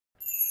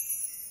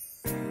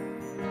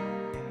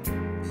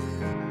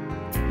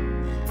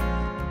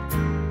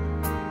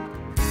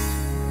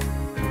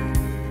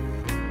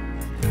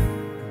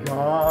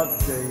God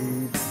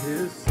gave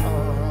His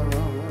Son.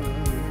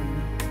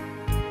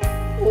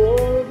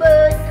 Oh,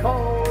 they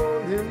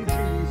called Him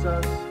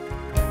Jesus.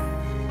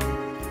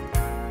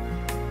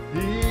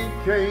 He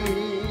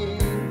came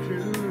to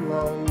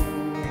love,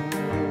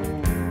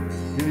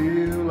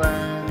 heal,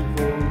 and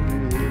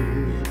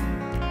forgive.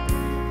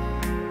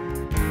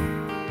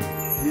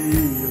 He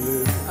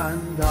lived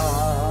and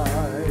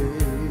died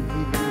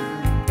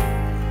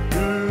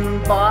to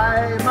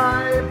buy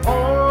my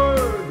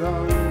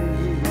pardon.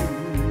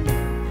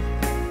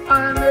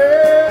 An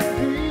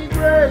empty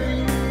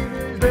grave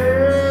is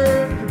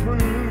there to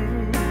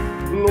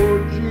prove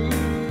Lord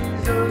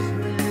Jesus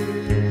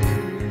lives.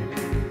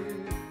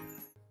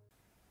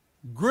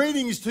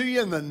 Greetings to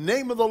you in the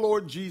name of the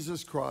Lord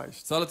Jesus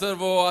Christ. Salutări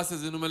vouă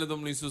astăzi în numele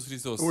Domnului Iisus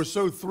Hristos. We're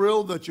so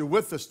thrilled that you're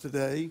with us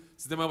today.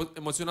 Suntem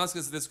emoționați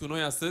că sunteți cu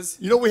noi astăzi.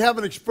 You know, we have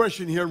an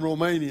expression here in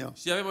Romania,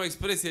 Și avem o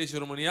expresie aici în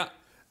România.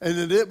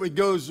 and it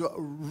goes,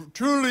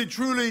 truly,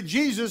 truly,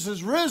 Jesus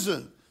is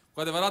risen. Cu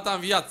adevărat a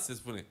înviat, se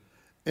spune.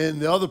 And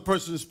the other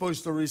person is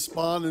supposed to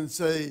respond and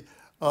say,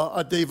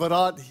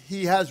 adevărat,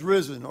 he has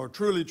risen, or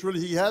truly,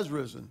 truly, he has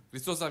risen.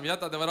 Hristos a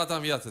înviat, adevărat a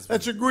înviat, se spune.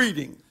 That's a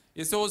greeting.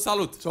 Este un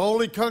salut. It's the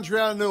only country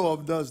I know of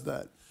does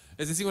that.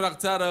 Este singura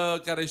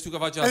țară care știu că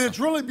face And asta. it's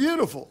really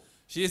beautiful.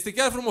 Și este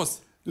chiar frumos.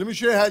 Let me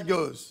show you how it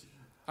goes.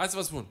 Hai să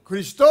vă spun.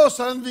 Christos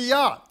a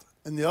înviat.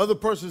 And the other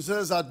person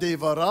says,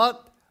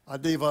 adevărat,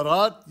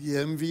 adevărat, e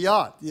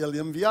înviat. El e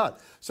înviat.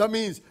 So that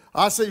means,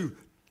 I say,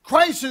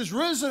 Christ is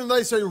risen, and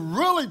they say,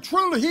 really,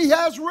 truly, he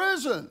has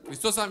risen.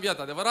 Hristos a înviat,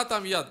 adevărat a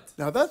înviat.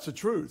 Now that's the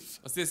truth.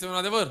 Asta este un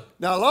adevăr.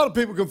 Now a lot of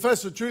people confess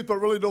the truth, but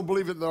really don't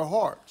believe it in their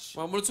hearts.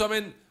 Mulți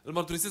oameni îl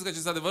mărturisesc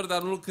acest adevăr,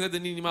 dar nu-l cred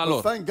în inima But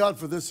lor. thank God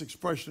for this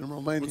expression in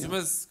Romania.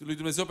 Mulțumesc lui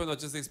Dumnezeu pentru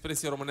această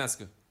expresie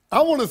românească.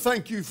 I want to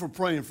thank you for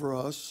praying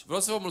for us.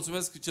 Vreau să vă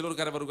mulțumesc celor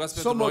care vă rugați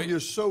pentru Some of you noi.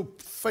 are so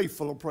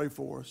faithful to pray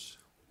for us.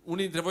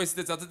 Unii dintre voi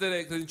sunteți atât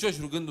de credincioși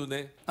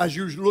rugându-ne, As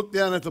you look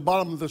down at the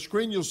bottom of the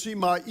screen, you'll see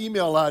my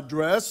email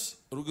address,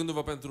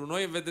 rugându-vă pentru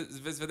noi,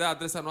 veți vedea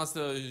adresa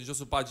noastră în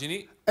josul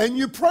paginii and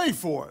you pray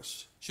for us.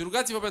 și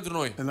rugați-vă pentru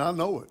noi. And I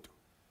know it.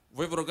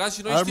 Voi vă rugați și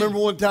I noi remember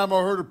știm. one time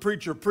I heard a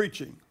preacher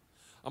preaching,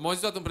 Am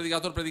auzit toată un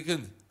predicator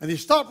predicând. and he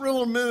stopped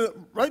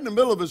right in the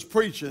middle of his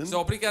preaching, S-a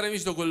oprit chiar în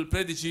mijlocul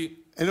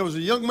predicii and there was a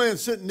young man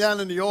sitting down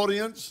in the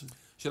audience.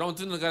 și era un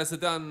tânăr care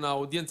stătea în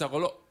audiență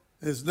acolo.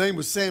 His name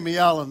was Sammy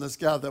Allen, this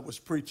guy that was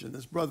preaching,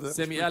 this brother. That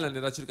was Sammy Allen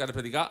era cel care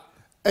predica.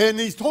 And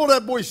he told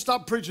that boy,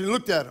 stop preaching. He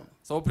looked at him.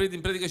 S-a oprit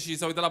din predică și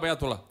s-a uitat la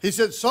băiatul ăla. He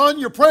said, son,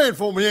 you're praying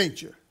for me, ain't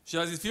you? Și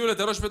a zis, fiule,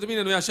 te rogi pentru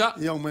mine, nu-i așa?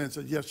 The young man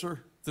said, yes, sir.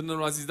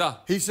 Tânărul a zis,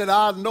 da. He said,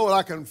 I know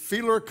it. I can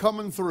feel her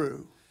coming through.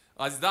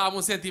 A zis, da, am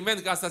un sentiment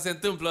că asta se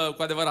întâmplă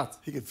cu adevărat.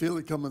 He could feel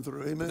it coming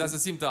through. Amen. Putea să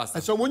simtă asta.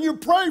 And so when you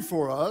pray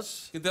for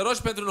us, Când te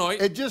rogi pentru noi,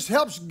 it just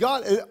helps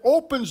God. It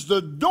opens the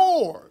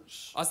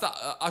doors. asta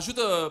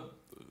ajută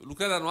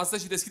lucrarea noastră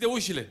și deschide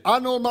ușile. I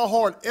know in my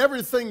heart,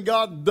 everything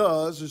God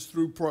does is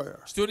through prayer.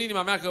 Știu în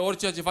inima mea că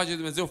orice ce face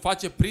Dumnezeu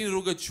face prin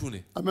rugăciune.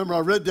 I remember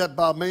I read that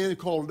by a man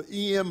called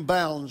E.M.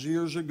 Bounds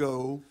years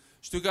ago.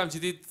 Știu că am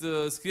citit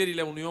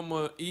scrierile unui om,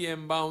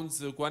 E.M. Bounds,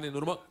 cu ani în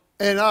urmă.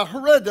 And I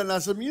read that and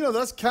I said, you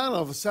know, that's kind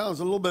of sounds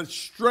a little bit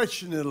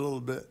stretching it a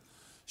little bit.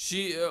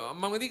 Și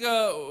m-am gândit că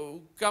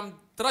cam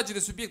trage de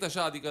subiect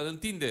așa, adică îl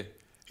întinde.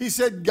 He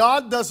said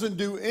God doesn't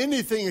do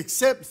anything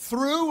except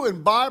through and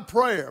by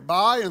prayer,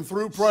 by and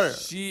through prayer.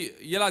 Și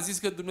el a zis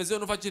că Dumnezeu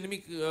nu face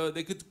nimic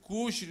decât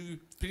cu și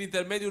prin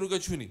intermediul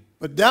rugăciunii.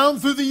 But down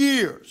through the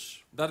years,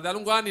 Dar de-a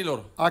lungul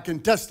anilor I can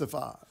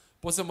testify.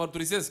 pot să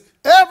mărturisesc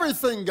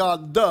Everything God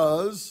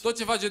does, tot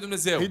ce face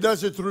Dumnezeu. He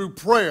does it through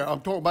prayer.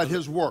 I'm talking about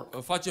His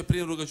work. Face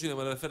prin rugăciune,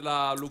 mă refer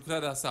la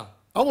lucrarea sa.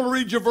 I want to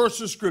read you a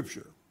verse of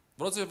Scripture.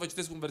 Vreau să vă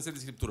citesc un verset de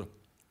Scriptură.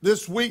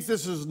 This week,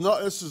 this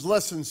is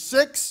lesson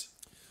 6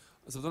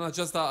 Săptămâna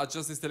aceasta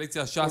este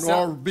lecția on 6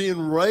 our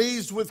being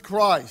raised with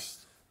Christ.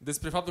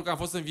 despre faptul că am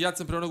fost înviați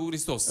împreună cu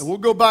Hristos. And we'll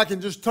go back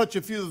and just touch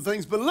a few of the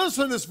things, but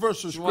listen to this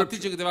verse of Și vom atinge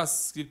Scripture. câteva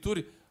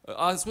scripturi.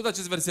 Ascultă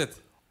acest verset.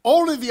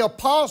 Only the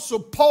Apostle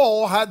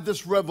Paul had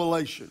this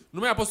revelation.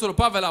 Numai Apostolul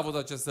Pavel a avut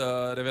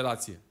această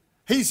revelație.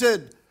 He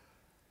said,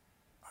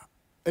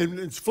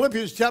 in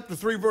Philippians chapter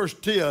 3, verse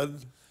 10,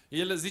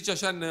 El zice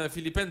așa în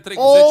Filipeni 3:10,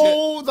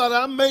 oh, that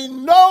I may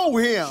know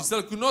Him. și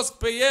să-L cunosc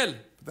pe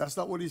El. But that's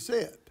not what he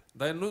said.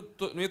 Dar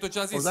nu e tot ce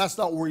a Or zis. that's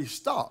not where he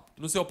stopped.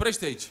 Nu se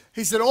oprește aici.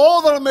 He said,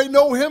 oh, that I may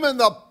know Him and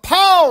the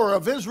power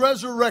of His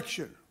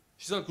resurrection.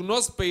 Și să-L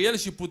cunosc pe El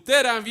și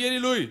puterea învierii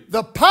Lui.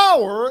 The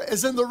power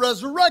is in the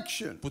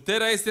resurrection.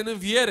 Puterea este în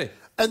înviere.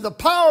 And the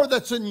power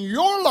that's in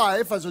your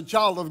life as a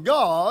child of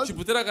God Și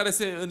puterea care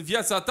este în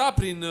viața ta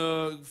prin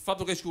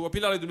faptul că ești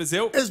copil al lui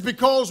Dumnezeu is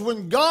because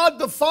when God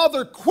the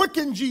Father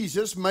quickened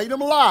Jesus, made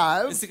Him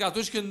alive, este că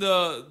atunci când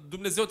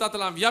Dumnezeu Tatăl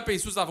l-a înviat pe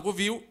Iisus, l-a făcut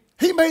viu,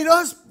 He made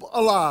us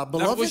alive,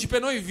 le-a făcut și beloved. pe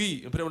noi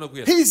vii împreună cu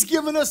El. He's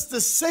given us the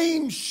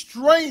same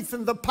strength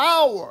and the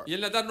power El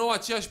ne-a dat nouă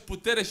aceeași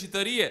putere și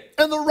tărie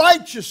and the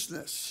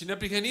righteousness. și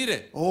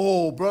neprihănire.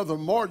 Oh, Brother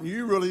Martin,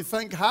 you really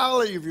think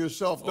highly of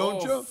yourself,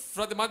 don't you?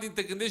 Frate Martin,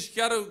 te gândești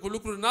chiar cu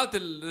lucruri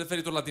înalte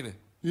referitor la tine.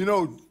 You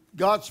know,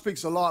 God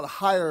speaks a lot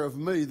higher of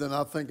me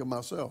than I think of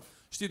myself.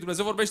 Știi,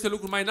 Dumnezeu vorbește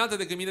lucruri mai înalte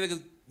decât mine,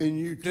 decât And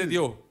you cred too.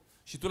 eu.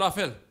 Și tu la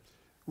fel.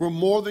 We're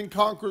more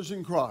than conquerors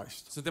in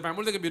Christ. Suntem mai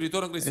mult decât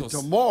biruitori în And Hristos.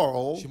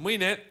 tomorrow, Și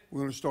mâine we're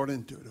going to start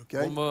into it,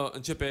 okay? vom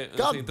începe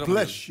să God intrăm în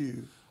bless el. you.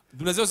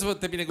 Dumnezeu să te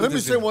Let me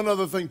binecuvânteze. say one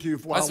other thing to you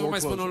Hai while să vă we're mai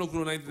spun un closing.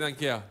 lucru înainte de a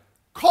încheia.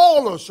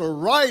 Call us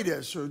or write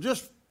us or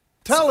just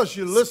tell us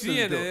you're listening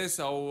to Scrie-ne us.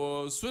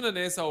 sau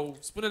sună-ne sau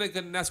spune-ne că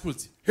ne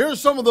asculți. Here's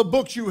some of the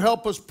books you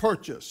help us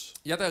purchase.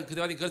 Iată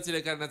câteva din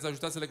cărțile care ne-ați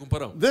ajutat să le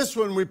cumpărăm. This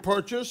one we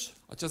purchased.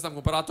 Aceasta am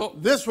cumpărat-o,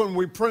 This one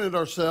we printed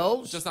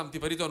ourselves. aceasta am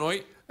tipărit-o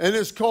noi. And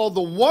it's called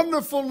The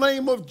Wonderful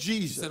Name of Se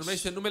Jesus.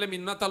 numește Numele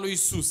Minunat al lui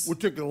Isus. We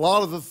took a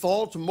lot of the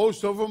thoughts, and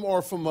most of them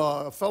are from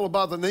a fellow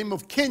by the name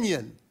of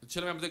Kenyon.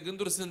 Cele mai multe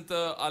gânduri sunt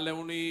ale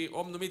unui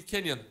om numit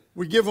Kenyon.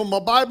 We give them a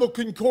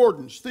Bible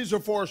concordance. These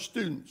are for our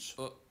students.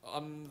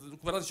 Am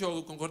cumpărat și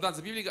o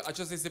concordanță biblică,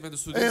 aceasta este pentru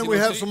studenții And we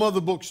have noștri. some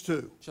other books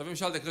too. Și avem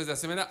și alte cărți de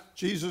asemenea.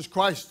 Jesus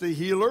Christ the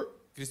Healer.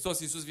 Hristos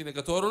Iisus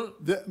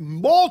Vindecătorul. The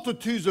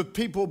multitudes of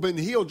people have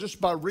been healed just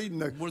by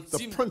reading the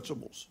Mulțimi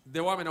principles de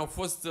oameni au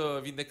fost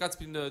vindecați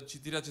prin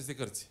citirea acestei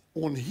cărți,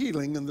 on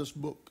healing in this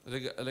book.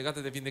 legate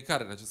de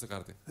vindecare în această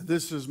carte. And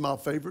this is my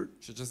favorite.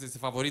 Și aceasta este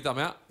favorita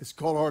mea. It's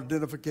called our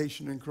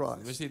identification in Se Christ.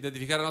 numește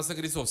Identificarea noastră în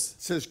Hristos.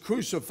 It says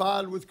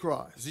crucified with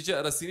Christ. Zice,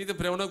 răstignit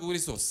împreună cu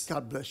Hristos.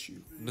 God bless you.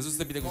 Dumnezeu să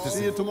te See you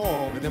binecuvânteze.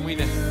 tomorrow. Ne vedem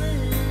mâine.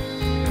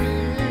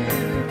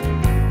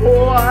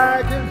 Oh,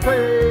 I can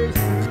face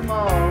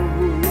tomorrow.